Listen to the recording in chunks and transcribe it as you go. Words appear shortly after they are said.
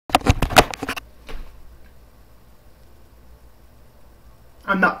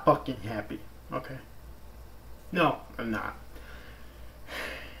I'm not fucking happy. Okay. No, I'm not.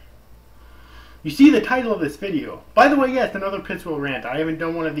 You see the title of this video. By the way, yes, another PITZWIL rant. I haven't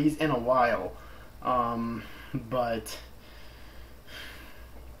done one of these in a while. But...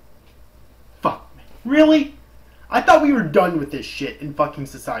 Fuck me. Really? I thought we were done with this shit in fucking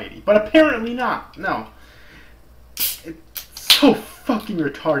society. But apparently not. No. It's so fucking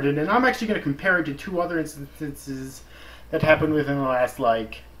retarded. And I'm actually going to compare it to two other instances that happened within the last,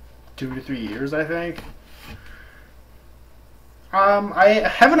 like, 2 to 3 years, I think. I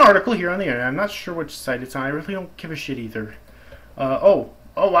have an article here on the internet. I'm not sure which site it's on. I really don't give a shit either. Oh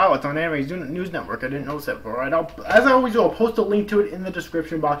wow, it's on Anime News Network. I didn't notice that before. Right, as I always do, I'll post a link to it in the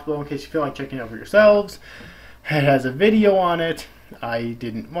description box below in case you feel like checking it out for yourselves. It has a video on it. I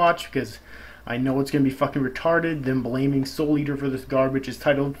didn't watch because I know it's going to be fucking retarded. Them blaming Soul Eater for this garbage. It's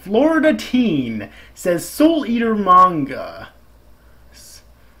titled, Florida Teen Says Soul Eater Manga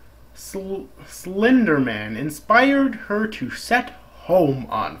Slenderman inspired her to set home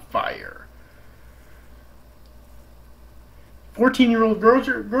on fire. 14-year-old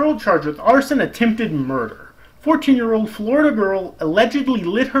girl charged with arson, attempted murder. 14-year-old Florida girl allegedly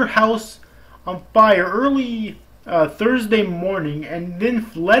lit her house on fire early Thursday morning and then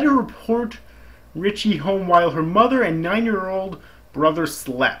fled her Port Richey home while her mother and 9-year-old brother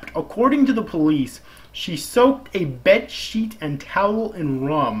slept. According to the police, she soaked a bed sheet and towel in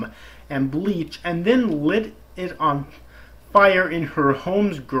rum and bleach and then lit it on fire in her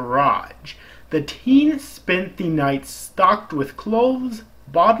home's garage. The teen spent the night stocked with clothes,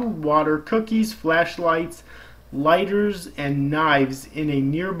 bottled water, cookies, flashlights, lighters, and knives in a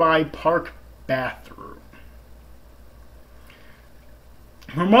nearby park bathroom.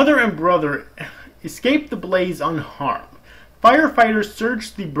 Her mother and brother escaped the blaze unharmed. Firefighters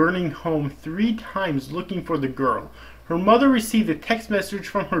searched the burning home 3 times looking for the girl. Her mother received a text message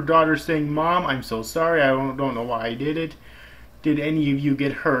from her daughter saying, "Mom, I'm so sorry. I don't know why I did it. Did any of you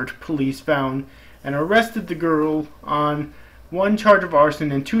get hurt?" Police found and arrested the girl on 1 charge of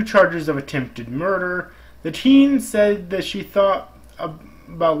arson and 2 charges of attempted murder. The teen said that she thought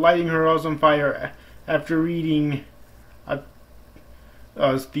about lighting her house on fire after reading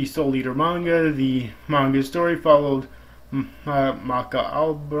the Soul Eater manga. The manga story followed Maka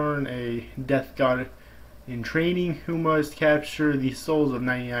Alburn, a death god in training who must capture the souls of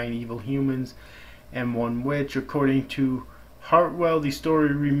 99 evil humans and 1 witch. According to Hartwell, the story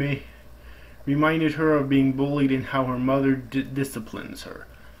reminded her of being bullied and how her mother disciplines her.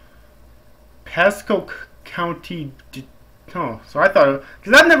 Pasco County... Oh, so I thought...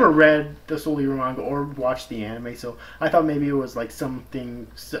 Because I've never read the Soul Eater manga or watched the anime, so I thought maybe it was like something...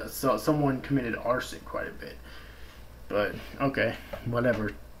 So someone committed arson quite a bit. But, okay,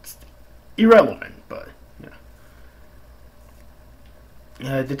 whatever. It's irrelevant, but...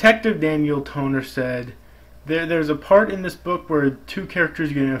 Detective Daniel Toner said, There's a part in this book where 2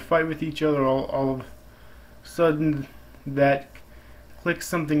 characters get in a fight with each other. All of a sudden, that clicked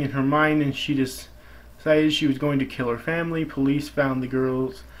something in her mind, and she decided she was going to kill her family. Police found the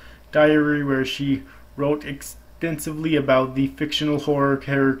girl's diary where she wrote extensively about the fictional horror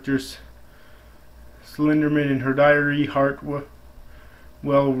characters Slenderman in her diary. Hartwell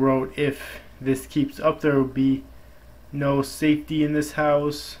wrote, "If this keeps up, there will be no safety in this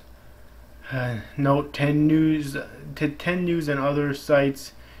house." Note 10 News and other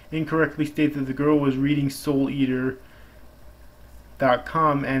sites incorrectly state that the girl was reading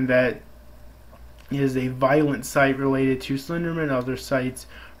SoulEater.com and that is a violent site related to Slenderman. Other sites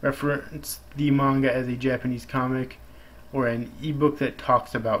reference the manga as a Japanese comic or an ebook that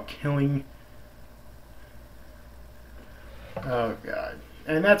talks about killing. Oh god.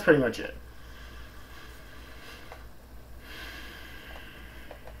 And that's pretty much it.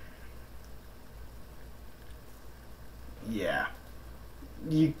 Yeah.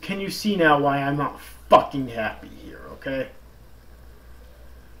 Can you see now why I'm not fucking happy here, okay?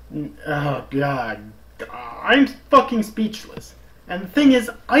 Oh god. I'm fucking speechless. And the thing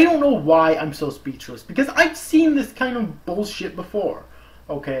is, I don't know why I'm so speechless. Because I've seen this kind of bullshit before.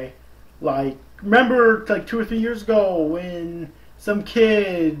 Okay? Like, remember like 2 or 3 years ago when some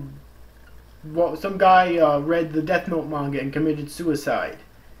kid, some guy read the Death Note manga and committed suicide.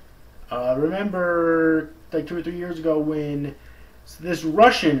 Remember like 2 or 3 years ago when this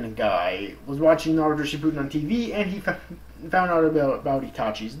Russian guy was watching Naruto Shippuden on TV and he found out about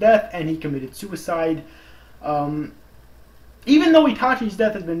Itachi's death and he committed suicide. Even though Itachi's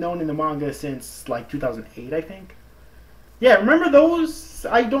death has been known in the manga since like 2008, I think. Yeah, remember those?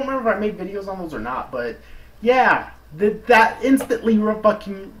 I don't remember if I made videos on those or not, but yeah, this instantly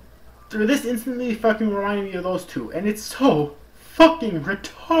fucking reminded me of those two, and it's so fucking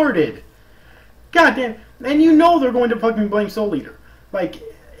retarded. Goddamn. And you know they're going to fucking blame Soul Eater. Like,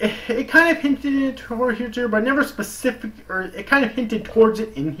 it kind of hinted it toward here, but never specific, or it kind of hinted towards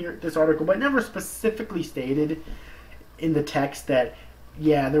it in here, this article, but never specifically stated in the text that,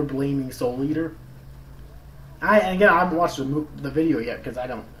 yeah, they're blaming Soul Eater. Again, I haven't watched the video yet because I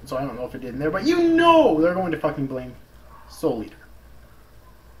don't know if it did in there, but you know they're going to fucking blame Soul Eater.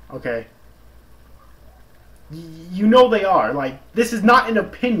 Okay? You know they are. Like, this is not an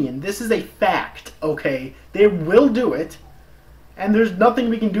opinion. This is a fact. Okay? They will do it, and there's nothing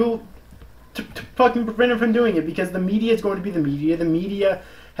we can do to fucking prevent them from doing it because the media is going to be the media. The media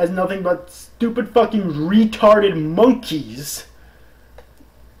has nothing but stupid fucking retarded monkeys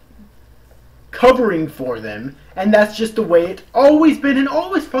covering for them, and that's just the way it's always been and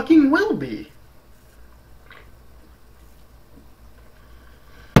always fucking will be.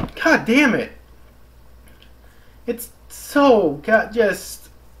 God damn it. It's so,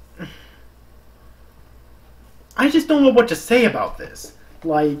 I just don't know what to say about this.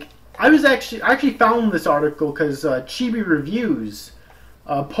 Like, I actually found this article because Chibi Reviews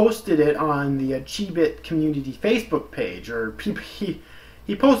posted it on the Chibit community Facebook page, or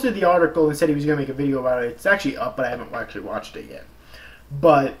he posted the article and said he was going to make a video about it. It's actually up, but I haven't actually watched it yet.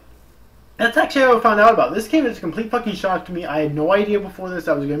 But that's actually how I found out about it. This came as a complete fucking shock to me. I had no idea before this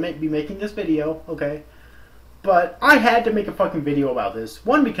I was going to be making this video, okay? But I had to make a fucking video about this.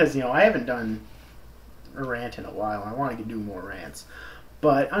 One, because, you know, I haven't done a rant in a while. I want to do more rants.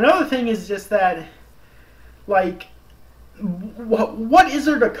 But another thing is just that, like, what is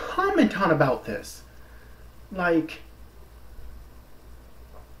there to comment on about this? Like,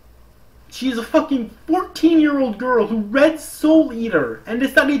 she's a fucking 14-year-old girl who read Soul Eater and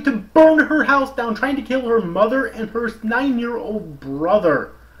decided to burn her house down, trying to kill her mother and her 9-year-old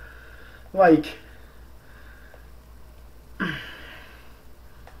brother. Like,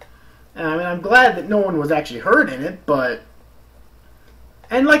 I mean, I'm glad that no one was actually hurt in it, but...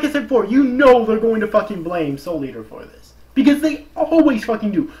 And like I said before, you know they're going to fucking blame Soul Eater for this. Because they always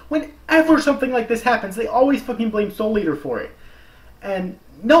fucking do. Whenever something like this happens, they always fucking blame Soul Eater for it. And,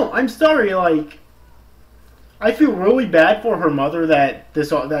 no, I'm sorry, like... I feel really bad for her mother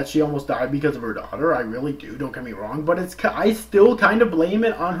that she almost died because of her daughter. I really do, don't get me wrong. But I still kind of blame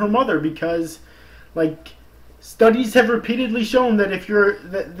it on her mother because, like... Studies have repeatedly shown that if you're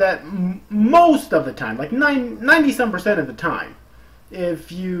that most of the time, like 90-some% of the time,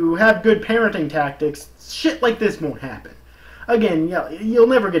 if you have good parenting tactics, shit like this won't happen. Again, yeah, you'll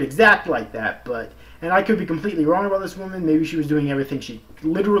never get exact like that, and I could be completely wrong about this woman. Maybe she was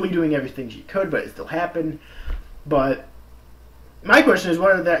literally doing everything she could, but it still happened. But my question is,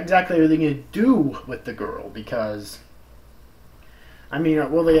 what exactly are they going to do with the girl? Because, I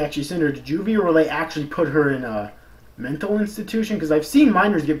mean, will they actually send her to juvie, or will they actually put her in a mental institution? Because I've seen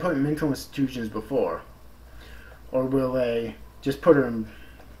minors get put in mental institutions before. Or will they just put her in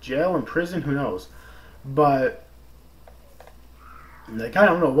jail, in prison? Who knows? But, like, I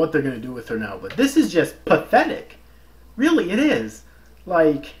don't know what they're going to do with her now. But this is just pathetic. Really, it is.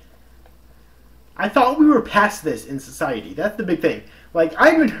 Like, I thought we were past this in society. That's the big thing. Like,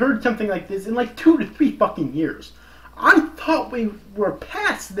 I haven't heard something like this in like 2 to 3 fucking years. I thought we were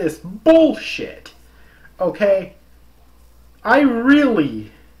past this bullshit. Okay? I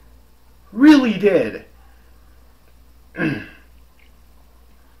really, really did.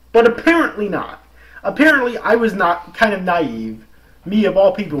 But apparently not. Apparently I was not kind of naive, me of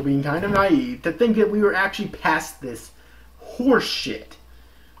all people being kind of naive, to think that we were actually past this horse shit.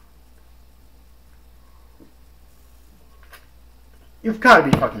 You've got to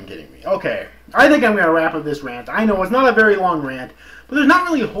be fucking kidding me. Okay, I think I'm going to wrap up this rant. I know it's not a very long rant, but there's not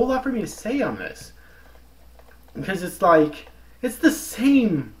really a whole lot for me to say on this. Because it's like, it's the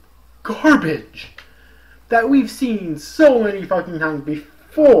same garbage that we've seen so many fucking times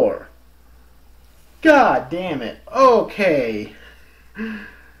before. God damn it. Okay.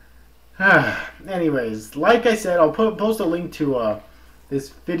 Anyways, like I said, I'll post a link to this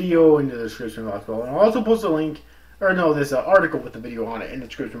video in the description box below. And I'll also post a link... Or no, there's an article with the video on it in the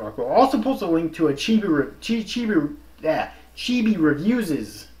description box. I'll also post a link to a Chibi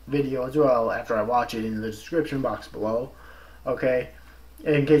Reviews' video as well after I watch it in the description box below. Okay?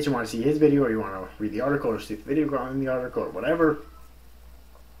 In case you want to see his video or you want to read the article or see the video in the article or whatever.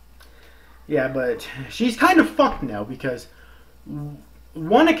 Yeah, but she's kind of fucked now because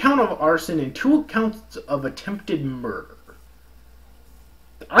 1 account of arson and 2 accounts of attempted murder.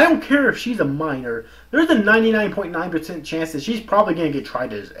 I don't care if she's a minor. There's a 99.9% chance that she's probably going to get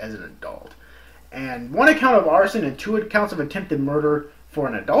tried as an adult. And 1 account of arson and 2 accounts of attempted murder for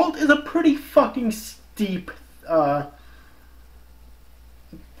an adult is a pretty fucking steep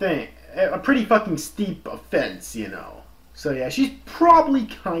thing, a pretty fucking steep offense, you know. So yeah, she's probably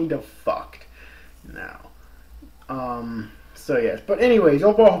kind of fucked now. So yes, but anyways,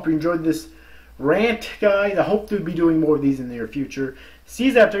 overall, I hope you enjoyed this rant, guys. I hope to be doing more of these in the near future. See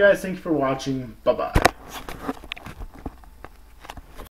you after, guys. Thanks for watching. Bye bye.